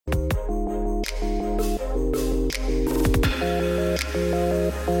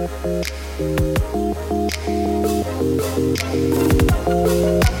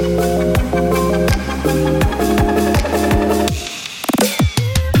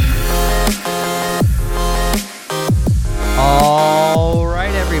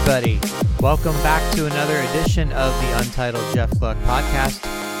Welcome back to another edition of the Untitled Jeff Gluck podcast.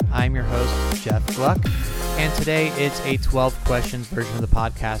 I'm your host, Jeff Gluck, and today it's a 12 questions version of the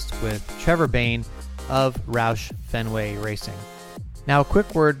podcast with Trevor Bayne of Roush Fenway Racing. Now, a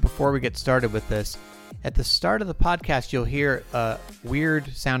quick word before we get started with this. At the start of the podcast, you'll hear a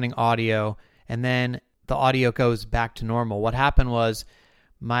weird sounding audio, and then the audio goes back to normal. What happened was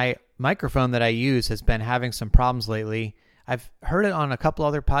my microphone that I use has been having some problems lately. I've heard it on a couple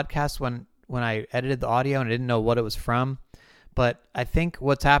other podcasts when I edited the audio and I didn't know what it was from. But I think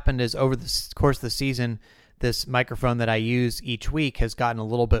what's happened is over the course of the season, this microphone that I use each week has gotten a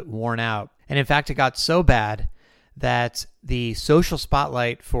little bit worn out. And in fact, it got so bad that the social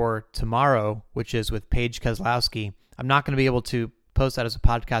spotlight for tomorrow, which is with Paige Kozlowski, I'm not going to be able to post that as a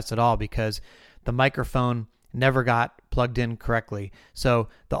podcast at all because the microphone never got plugged in correctly. So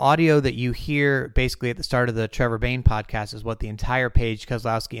the audio that you hear basically at the start of the Trevor Bayne podcast is what the entire Paige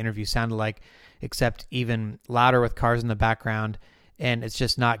Kozlowski interview sounded like, except even louder with cars in the background, and it's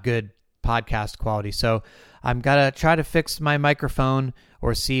just not good podcast quality. So I'm going to try to fix my microphone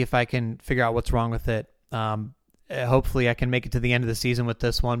or see if I can figure out what's wrong with it. Hopefully I can make it to the end of the season with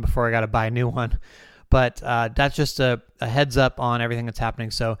this one before I got to buy a new one. But that's just a heads up on everything that's happening.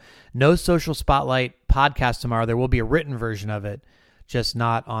 So no social spotlight podcast tomorrow. There will be a written version of it, just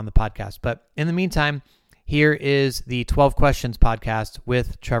not on the podcast. But in the meantime, here is the 12 Questions podcast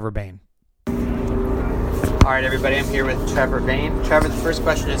with Trevor Bayne. All right, everybody, I'm here with Trevor Bayne. Trevor, the first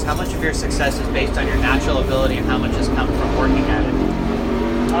question is, how much of your success is based on your natural ability and how much has come from working at it?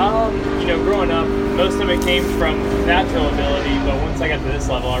 Growing up, most of it came from natural ability, but once I got to this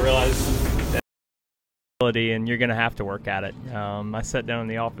level, I realized and you're going to have to work at it. I sat down in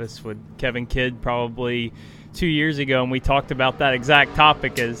the office with Kevin Kidd probably 2 years ago, and we talked about that exact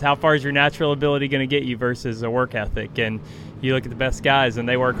topic: is how far is your natural ability going to get you versus a work ethic? And you look at the best guys, and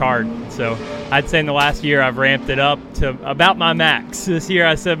they work hard. So I'd say in the last year, I've ramped it up to about my max. This year,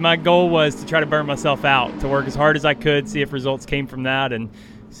 I said my goal was to try to burn myself out, to work as hard as I could, see if results came from that, and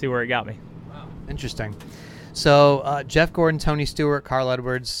see where it got me. Wow, interesting. So Jeff Gordon, Tony Stewart, Carl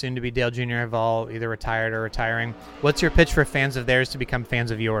Edwards, soon to be Dale Jr. have all either retired or retiring. What's your pitch for fans of theirs to become fans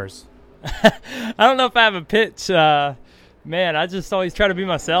of yours? I don't know if I have a pitch. Man, I just always try to be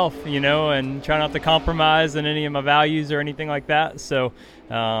myself, and try not to compromise in any of my values or anything like that. So,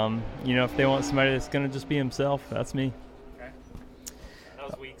 if they want somebody that's going to just be himself, that's me. Okay. That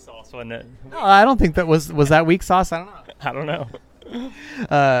was weak sauce, wasn't it? No, I don't think that was that weak sauce. I don't know. I don't know.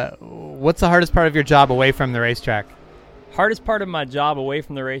 What's the hardest part of your job away from the racetrack? Hardest part of my job away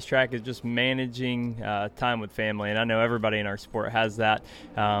from the racetrack is just managing time with family, and I know everybody in our sport has that.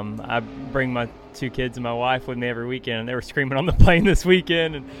 I bring my 2 kids and my wife with me every weekend, and they were screaming on the plane this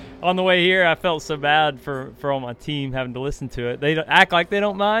weekend. And on the way here, I felt so bad for all my team having to listen to it. They don't act like they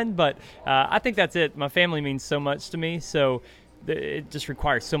don't mind, but I think that's it. My family means so much to me, so it just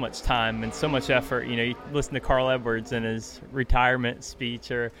requires so much time and so much effort. You listen to Carl Edwards in his retirement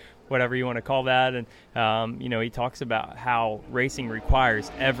speech or whatever you want to call that, and he talks about how racing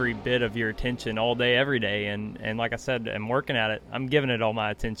requires every bit of your attention all day, every day, and like I said, I'm working at it. I'm giving it all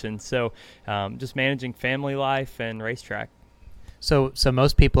my attention. So just managing family life and racetrack. So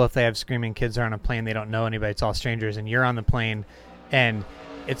most people, if they have screaming kids are on a plane, they don't know anybody. It's all strangers, and you're on the plane, and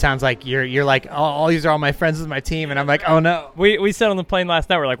it sounds like you're like, all these are all my friends with my team, and I'm like, oh no. We sat on the plane last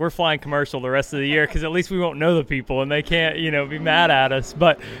night. We're flying commercial the rest of the year because at least we won't know the people and they can't, be mad at us.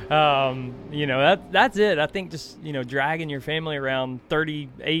 But that's it. I think just dragging your family around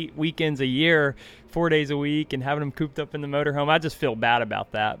 38 weekends a year, 4 days a week, and having them cooped up in the motorhome. I just feel bad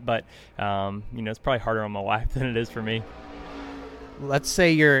about that. But it's probably harder on my wife than it is for me. Let's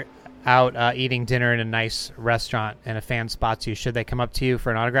say you're out eating dinner in a nice restaurant and a fan spots you. Should they come up to you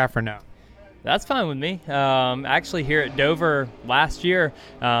for an autograph or no? That's fine with me. Actually, here at Dover last year,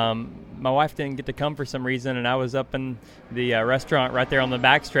 my wife didn't get to come for some reason, and I was up in the restaurant right there on the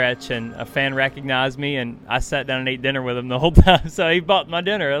backstretch, and a fan recognized me, and I sat down and ate dinner with him the whole time. So he bought my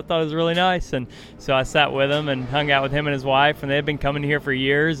dinner. I thought it was really nice, and so I sat with him and hung out with him and his wife, and they had been coming here for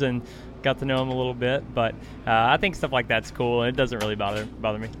years and got to know him a little bit. But I think stuff like that's cool, and it doesn't really bother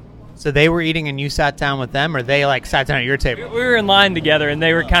me. So they were eating and you sat down with them, or they sat down at your table? We were in line together, and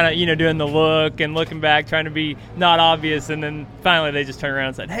they were kind of, doing the look and looking back, trying to be not obvious. And then finally they just turned around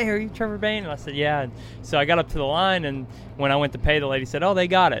and said, "Hey, are you Trevor Bayne?" And I said, "Yeah." And so I got up to the line, and when I went to pay, the lady said, "Oh, they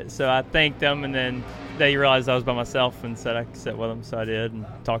got it." So I thanked them, and then they realized I was by myself and said I could sit with them. So I did and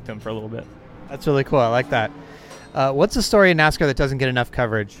talked to them for a little bit. That's really cool. I like that. What's a story in NASCAR that doesn't get enough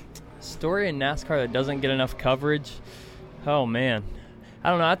coverage? Story in NASCAR that doesn't get enough coverage? Oh, man. I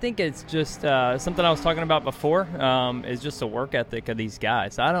don't know. I think it's just something I was talking about before is just the work ethic of these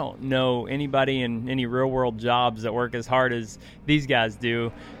guys. I don't know anybody in any real-world jobs that work as hard as these guys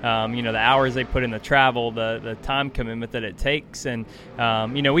do. The hours they put in the travel, the time commitment that it takes. And,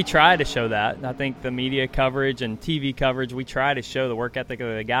 we try to show that. I think the media coverage and TV coverage, we try to show the work ethic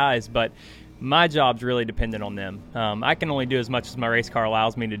of the guys, but my job's really dependent on them. I can only do as much as my race car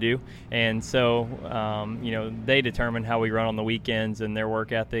allows me to do. And so, they determine how we run on the weekends and their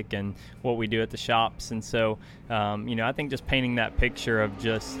work ethic and what we do at the shops. And so, I think just painting that picture of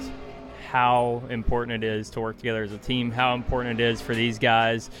just how important it is to work together as a team, how important it is for these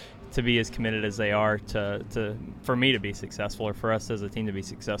guys to be as committed as they are for me to be successful or for us as a team to be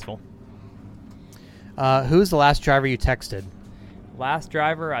successful. Who's the last driver you texted? Last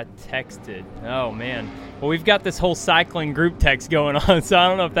driver I texted. Oh, man. Well, we've got this whole cycling group text going on, so I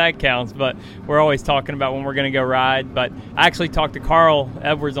don't know if that counts, but we're always talking about when we're going to go ride. But I actually talked to Carl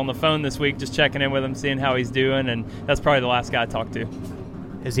Edwards on the phone this week, just checking in with him, seeing how he's doing, and that's probably the last guy I talked to.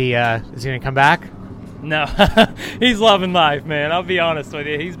 Is he going to come back? No. He's loving life, man. I'll be honest with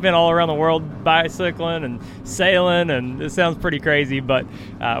you. He's been all around the world bicycling and sailing, and it sounds pretty crazy, but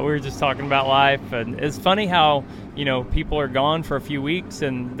we were just talking about life. And it's funny how, people are gone for a few weeks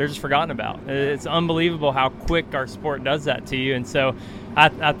and they're just forgotten about. It's unbelievable how quick our sport does that to you. And so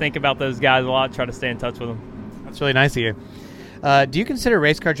I think about those guys a lot, try to stay in touch with them. That's really nice of you. Do you consider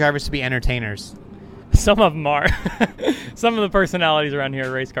race car drivers to be entertainers? Some of them are. Some of the personalities around here,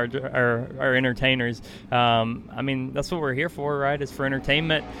 race car are entertainers. That's what we're here for, right? Is for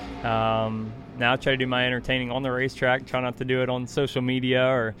entertainment. Now I try to do my entertaining on the racetrack. Try not to do it on social media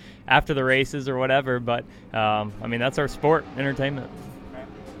or after the races or whatever. But that's our sport, entertainment.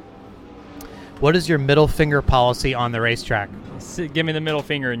 What is your middle finger policy on the racetrack? Give me the middle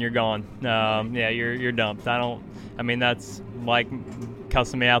finger and you're gone. You're dumped. That's like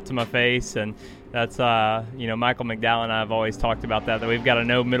cussing me out to my face, and that's Michael McDowell and I have always talked about that we've got a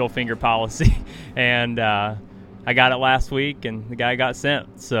no middle finger policy, and I got it last week and the guy got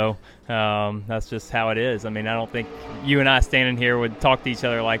sent, so that's just how it is. I don't think you and I standing here would talk to each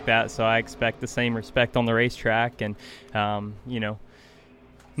other like that, so I expect the same respect on the racetrack. And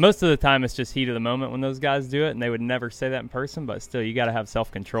most of the time it's just heat of the moment when those guys do it, and they would never say that in person, but still you got to have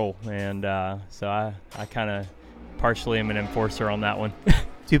self-control, and so I kind of partially am an enforcer on that one.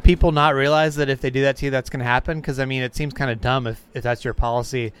 Do people not realize that if they do that to you, that's going to happen? Because, it seems kind of dumb if that's your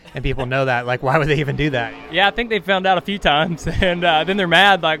policy and people know that. Like, why would they even do that? Yeah, I think they found out a few times, and then they're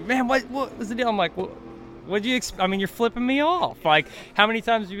mad, like, man, what was the deal? I'm like, what'd you you're flipping me off. Like, how many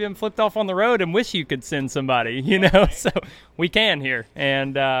times have you been flipped off on the road and wish you could send somebody, So we can here,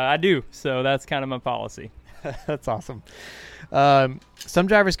 and I do. So that's kind of my policy. That's awesome. Some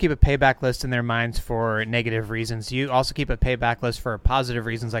drivers keep a payback list in their minds for negative reasons. You also keep a payback list for positive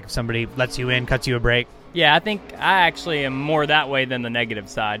reasons, like if somebody lets you in, cuts you a break. Yeah, I think I actually am more that way than the negative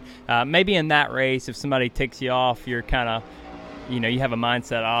side. Maybe in that race, if somebody ticks you off, you're kind of, you have a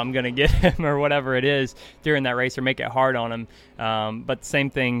mindset, I'm going to get him or whatever it is during that race, or make it hard on him. But the same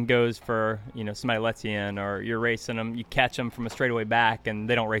thing goes for, somebody lets you in, or you're racing them, you catch them from a straightaway back and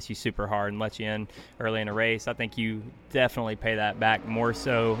they don't race you super hard and let you in early in a race. I think you definitely pay that back more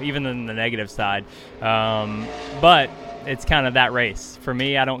so even than the negative side. But it's kind of that race. For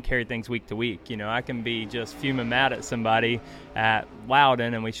me, I don't carry things week to week. I can be just fuming mad at somebody at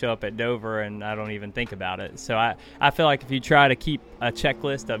Loudon and we show up at Dover and I don't even think about it. So I feel like if you try to keep a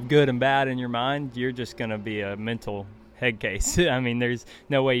checklist of good and bad in your mind, you're just going to be a mental head case. There's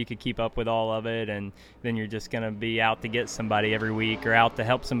no way you could keep up with all of it, and then you're just going to be out to get somebody every week or out to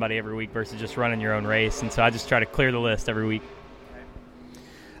help somebody every week versus just running your own race. And so I just try to clear the list every week.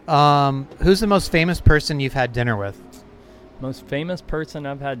 Who's the most famous person you've had dinner with? Most famous person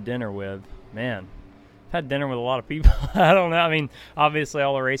I've had dinner with? Man, I've had dinner with a lot of people. I don't know. Obviously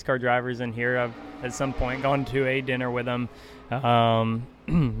all the race car drivers in here, I've at some point gone to a dinner with them.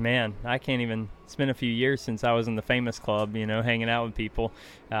 Man, I can't even. It's been a few years since I was in the famous club, hanging out with people.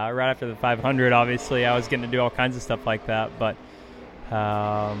 Right after the 500, obviously, I was getting to do all kinds of stuff like that. But,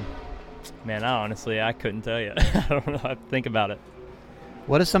 man, I couldn't tell you. I don't know how to think about it.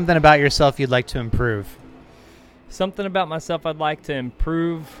 What is something about yourself you'd like to improve? Something about myself I'd like to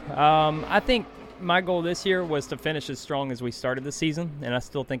improve. I think my goal this year was to finish as strong as we started the season, and I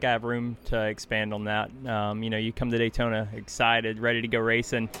still think I have room to expand on that. You come to Daytona excited, ready to go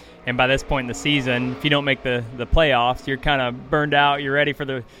racing, and by this point in the season, if you don't make the playoffs, you're kind of burned out. You're ready for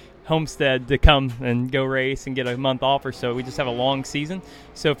the Homestead to come and go race and get a month off or so. We just have a long season.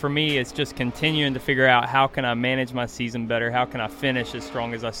 So for me, it's just continuing to figure out how can I manage my season better, how can I finish as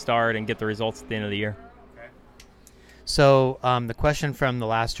strong as I start and get the results at the end of the year. So the question from the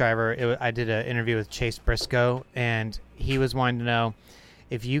last driver, I did an interview with Chase Briscoe, and he was wanting to know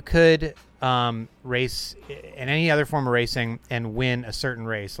if you could race in any other form of racing and win a certain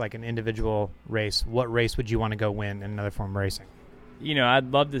race, like an individual race, what race would you want to go win in another form of racing?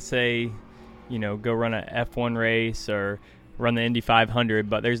 I'd love to say, go run an F1 race or run the Indy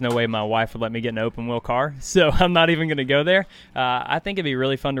 500, but there's no way my wife would let me get an open wheel car, so I'm not even going to go there. I think it'd be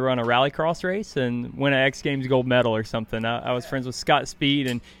really fun to run a rallycross race and win an X Games gold medal or something. I was friends with Scott Speed,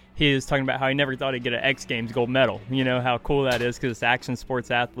 and he was talking about how he never thought he'd get an X Games gold medal. How cool that is because it's action sports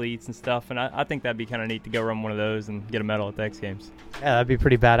athletes and stuff, and I think that'd be kind of neat to go run one of those and get a medal at the X Games. Yeah, that'd be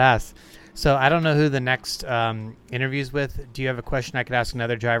pretty badass. So I don't know who the next interview's with. Do you have a question I could ask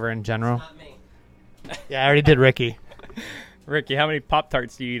another driver in general? Not me. Yeah, I already did Ricky. Ricky, how many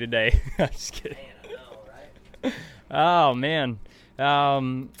Pop-Tarts do you eat a day? I'm just kidding. Man, I know, right? Oh, man.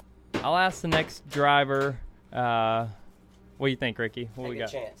 I'll ask the next driver. What do you think, Ricky? What we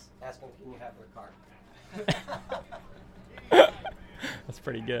got? Take a chance. Ask them, can you have their car? That's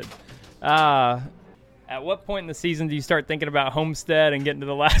pretty good. At what point in the season do you start thinking about Homestead and getting to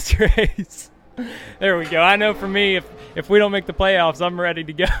the last race? There we go. I know for me, if we don't make the playoffs, I'm ready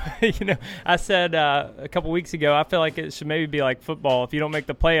to go. I said a couple weeks ago, I feel like it should maybe be like football. If you don't make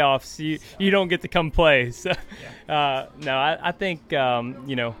the playoffs, you don't get to come play. So, I think,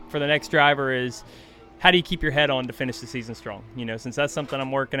 for the next driver is how do you keep your head on to finish the season strong? Since that's something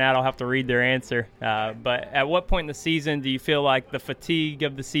I'm working at, I'll have to read their answer. But at what point in the season do you feel like the fatigue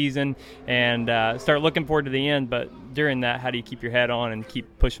of the season and start looking forward to the end? But during that, how do you keep your head on and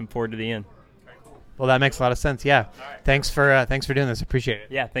keep pushing forward to the end? Well, that makes a lot of sense. Yeah. Right. Thanks for doing this. Appreciate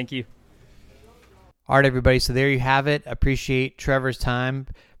it. Yeah, thank you. All right, everybody. So there you have it. Appreciate Trevor's time.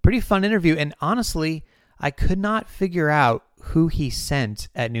 Pretty fun interview. And honestly, I could not figure out who he sent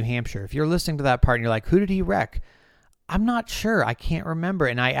at New Hampshire. If you're listening to that part and you're like, who did he wreck? I'm not sure. I can't remember.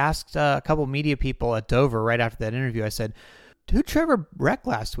 And I asked a couple media people at Dover right after that interview. I said, who Trevor wrecked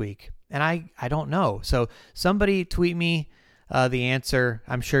last week? And I don't know. So somebody tweet me the answer.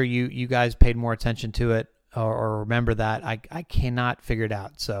 I'm sure you guys paid more attention to it or remember that. I cannot figure it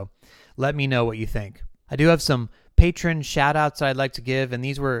out. So let me know what you think. I do have some patron shout outs that I'd like to give, and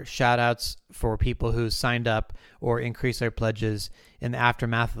these were shout outs for people who signed up or increased their pledges in the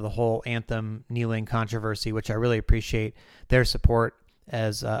aftermath of the whole anthem kneeling controversy, which I really appreciate their support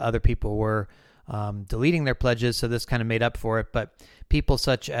as other people were deleting their pledges. So this kind of made up for it. But people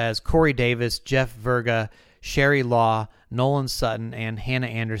such as Corey Davis, Jeff Verga, Sherry Law, Nolan Sutton, and Hannah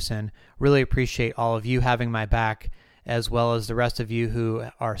Anderson. Really appreciate all of you having my back, as well as the rest of you who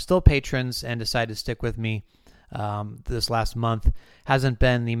are still patrons and decide to stick with me. This last month hasn't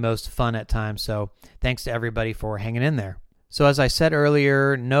been the most fun at times, so thanks to everybody for hanging in there. So as I said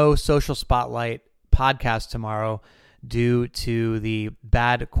earlier, no Social Spotlight podcast tomorrow due to the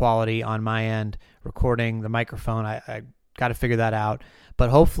bad quality on my end recording the microphone. I got to figure that out. But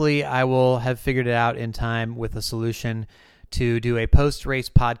hopefully I will have figured it out in time with a solution to do a post-race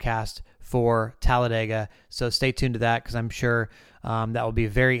podcast for Talladega. So stay tuned to that because I'm sure that will be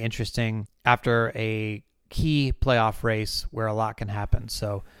very interesting after a key playoff race where a lot can happen.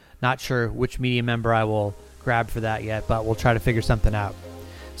 So not sure which media member I will grab for that yet, but we'll try to figure something out.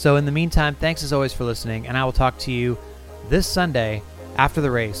 So in the meantime, thanks as always for listening, and I will talk to you this Sunday after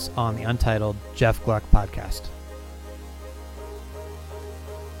the race on the Untitled Jeff Gluck podcast.